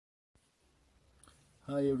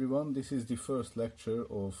Hi everyone, this is the first lecture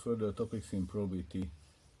of further topics in probability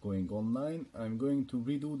going online. I'm going to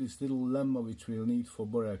redo this little lemma which we'll need for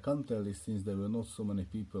Borel-Cantelli since there were not so many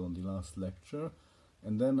people on the last lecture,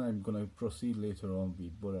 and then I'm going to proceed later on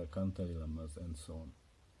with Borel-Cantelli lemmas and so on.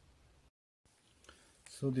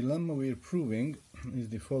 So the lemma we're proving is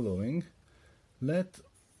the following. Let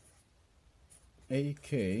AK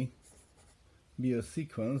be a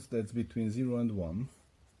sequence that's between 0 and 1,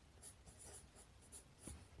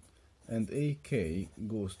 and AK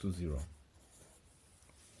goes to 0.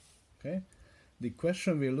 Okay? The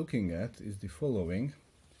question we're looking at is the following.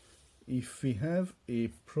 If we have a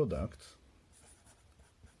product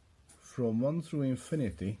from 1 through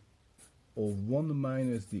infinity of 1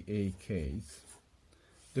 minus the AKs,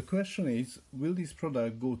 the question is, will this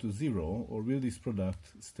product go to 0 or will this product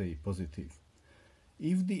stay positive?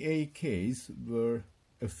 If the AKs were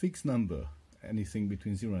a fixed number, anything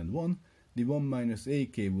between 0 and 1, the 1 minus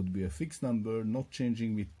AK would be a fixed number, not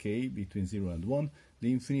changing with k between 0 and 1. The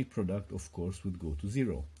infinite product, of course, would go to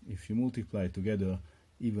 0. If you multiply together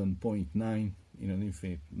even 0.9 in an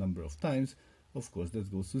infinite number of times, of course, that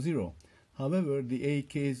goes to 0. However, the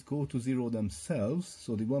AKs go to 0 themselves,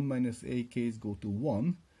 so the 1 minus AKs go to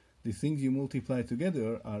 1. The things you multiply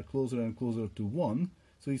together are closer and closer to 1,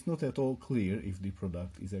 so it's not at all clear if the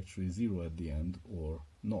product is actually 0 at the end or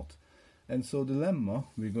not. And so the lemma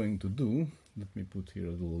we're going to do, let me put here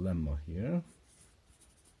a little lemma here.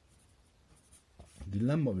 The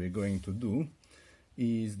lemma we're going to do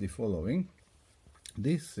is the following.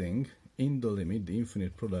 This thing, in the limit, the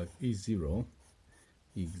infinite product is 0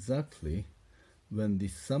 exactly when the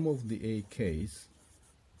sum of the AKs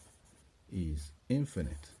is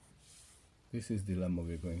infinite. This is the lemma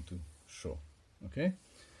we're going to show. Okay?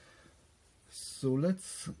 So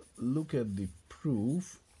let's look at the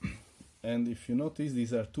proof. And if you notice,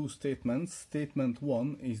 these are two statements. Statement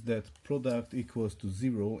 1 is that product equals to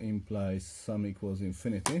 0 implies sum equals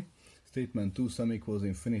infinity. Statement 2, sum equals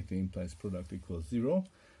infinity implies product equals 0.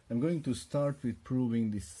 I'm going to start with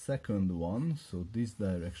proving the second one, so this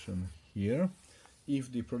direction here.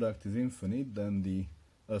 If the product is infinite, then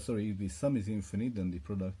if the sum is infinite, then the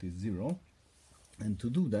product is 0. And to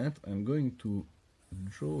do that, I'm going to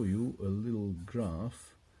draw you a little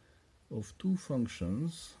graph of two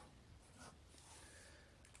functions.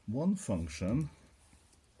 One function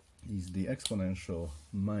is the exponential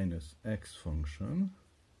minus x function,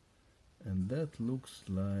 and that looks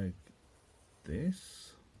like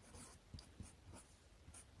this.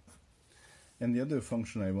 And the other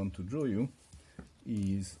function I want to draw you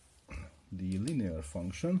is the linear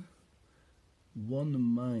function 1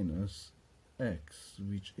 minus x,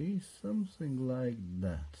 which is something like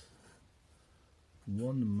that.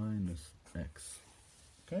 1 minus x.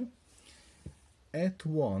 Okay? At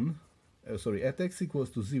x equals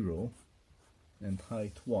to 0 and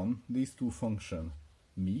height 1, these two functions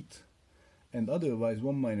meet, and otherwise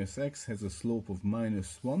 1 minus x has a slope of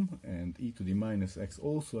minus 1, and e to the minus x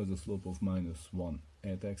also has a slope of minus 1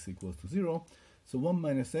 at x equals to 0. So 1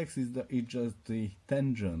 minus x is just the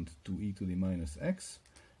tangent to e to the minus x,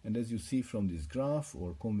 and as you see from this graph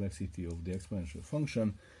or convexity of the exponential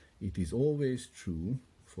function, it is always true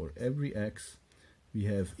for every x. We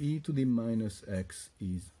have e to the minus x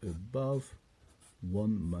is above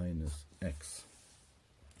 1 minus x.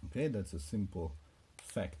 Okay, that's a simple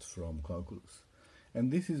fact from calculus. And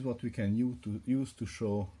this is what we can use to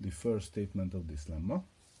show the first statement of this lemma.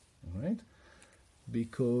 All right?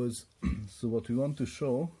 Because, so what we want to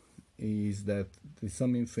show is that the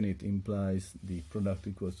sum infinite implies the product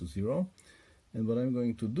equals to 0. And what I'm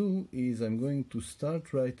going to do is I'm going to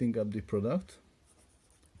start writing up the product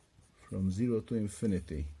from 0 to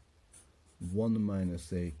infinity, 1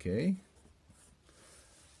 minus ak.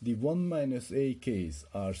 The 1 minus ak's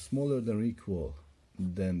are smaller than or equal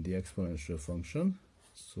than the exponential function,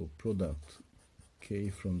 so product k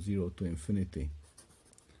from 0 to infinity,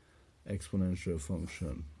 exponential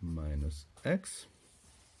function minus x.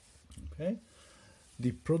 Okay.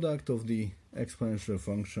 The product of the exponential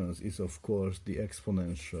functions is, of course, the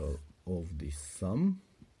exponential of the sum.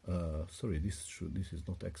 This is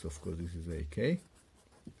not x, of course, this is ak.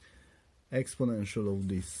 Exponential of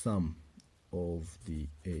the sum of the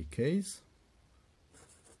ak's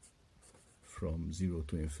from 0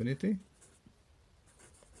 to infinity.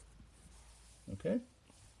 Okay?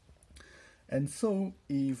 And so,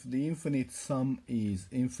 if the infinite sum is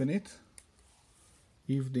infinite,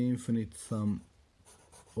 if the infinite sum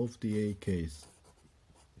of the ak's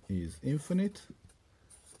is infinite,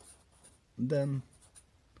 then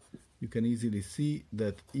you can easily see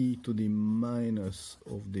that e to the minus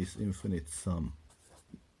of this infinite sum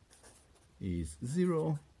is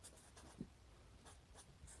 0,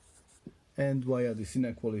 and via this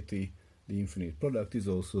inequality the infinite product is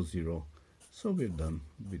also 0. So we're done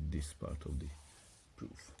with this part of the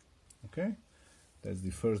proof. Okay, that's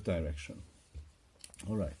the first direction.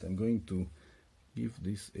 Alright, I'm going to give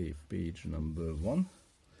this a page number 1,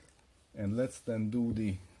 and let's then do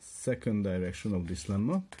the second direction of this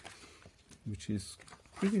lemma, which is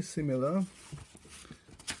pretty similar,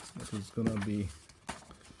 but it's gonna be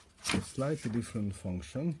a slightly different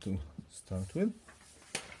function to start with.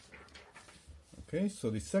 Okay, so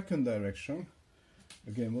the second direction,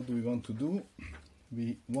 again, what do we want to do?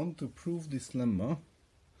 We want to prove this lemma.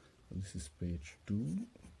 This is page 2.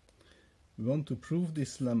 We want to prove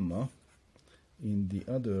this lemma in the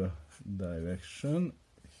other direction.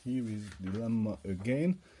 Here is the lemma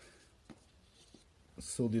again.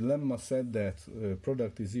 So the lemma said that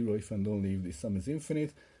product is 0 if and only if the sum is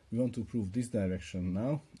infinite. We want to prove this direction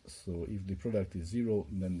now. So if the product is 0,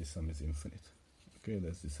 then the sum is infinite. Okay,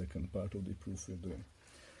 that's the second part of the proof we're doing.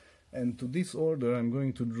 And to this order, I'm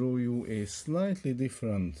going to draw you a slightly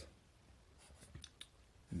different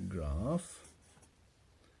graph.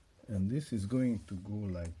 And this is going to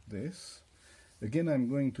go like this. Again, I'm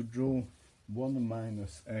going to draw 1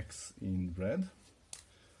 minus x in red.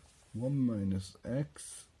 1 minus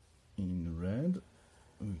x in red,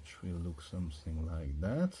 which will look something like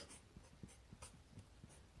that.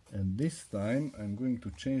 And this time I'm going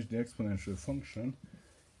to change the exponential function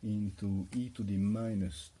into e to the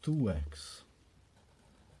minus 2x,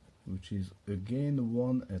 which is again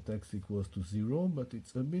 1 at x equals to 0, but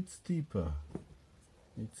it's a bit steeper.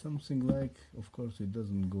 It's something like, of course it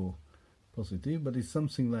doesn't go positive, but it's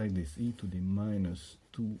something like this, e to the minus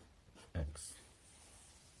 2x.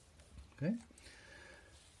 Okay?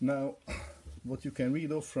 Now, what you can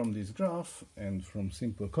read off from this graph and from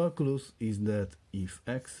simple calculus is that if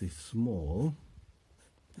x is small,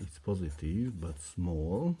 it's positive but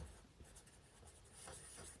small,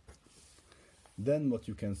 then what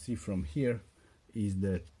you can see from here is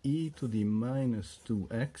that e to the minus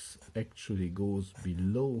 2x actually goes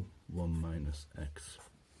below 1 minus x.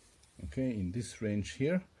 Okay, in this range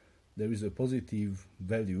here, there is a positive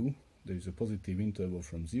value, there is a positive interval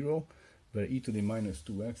from 0, where e to the minus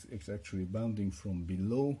 2x is actually bounding from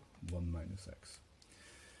below 1 minus x.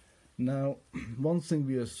 Now, one thing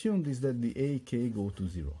we assumed is that the ak go to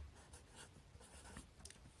 0.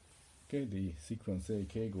 Okay, the sequence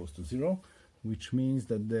ak goes to 0, which means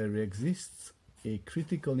that there exists a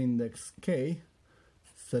critical index k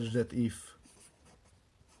such that if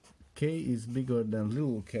k is bigger than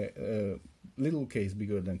little k is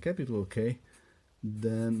bigger than capital K,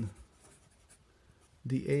 then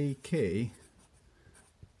the ak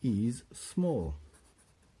is small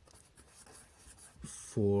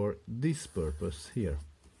for this purpose here,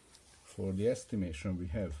 for the estimation we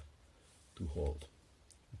have to hold.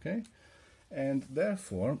 Okay, and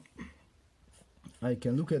therefore I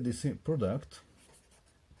can look at this product,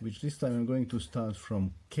 which this time I'm going to start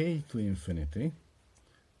from k to infinity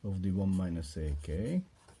of the 1 minus ak,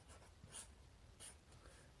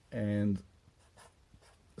 and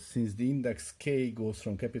since the index k goes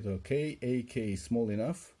from capital K, ak is small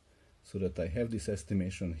enough so that I have this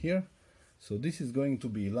estimation here. So this is going to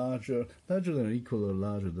be larger than or equal, or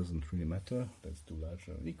larger, doesn't really matter, let's do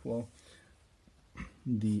larger or equal,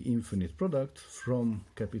 the infinite product from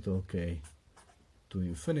capital K to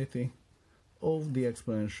infinity of the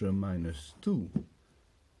exponential minus 2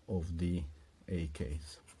 of the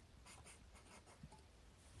ak's.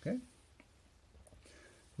 Okay?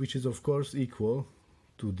 Which is of course equal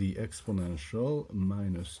to the exponential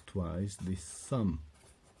minus twice the sum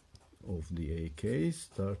of the ak's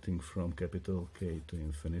starting from capital K to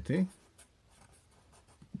infinity.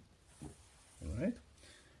 Alright?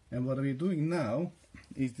 And what we're doing now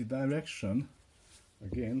is the direction,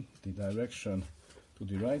 again, the direction to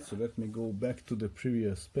the right. So let me go back to the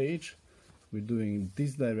previous page. We're doing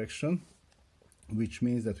this direction, which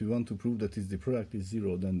means that we want to prove that if the product is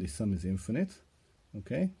 0, then the sum is infinite.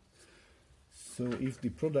 Okay? So if the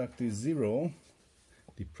product is 0,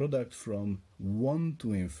 the product from 1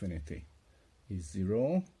 to infinity is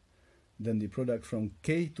 0, then the product from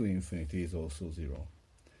k to infinity is also 0.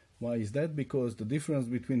 Why is that? Because the difference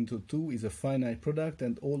between the two is a finite product,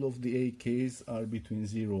 and all of the ak's are between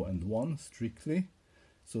 0 and 1 strictly.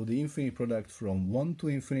 So the infinite product from 1 to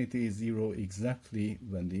infinity is 0 exactly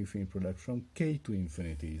when the infinite product from k to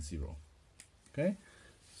infinity is 0. Okay?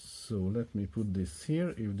 So let me put this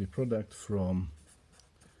here. If the product from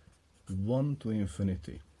 1 to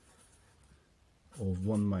infinity of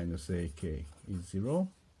 1 minus ak is 0,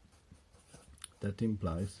 that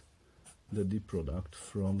implies that the product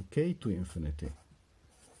from k to infinity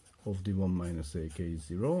of the 1 minus ak is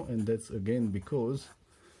 0, and that's again because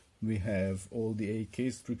we have all the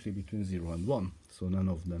ak strictly between 0 and 1, so none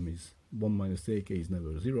of them is 1 minus ak is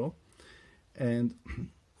never 0. And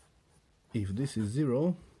if this is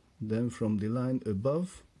 0, then from the line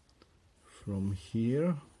above, from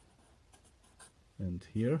here and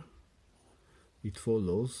here, it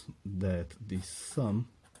follows that the sum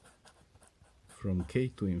from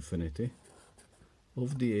k to infinity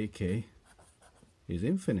of the ak is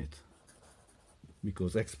infinite,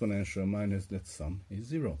 because exponential minus that sum is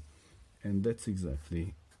 0. And that's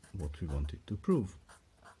exactly what we wanted to prove.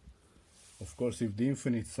 Of course, if the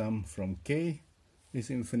infinite sum from k is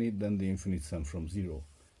infinite, then the infinite sum from 0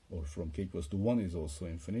 or from k equals to 1 is also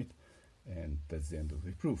infinite, and that's the end of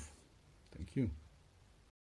the proof. Thank you.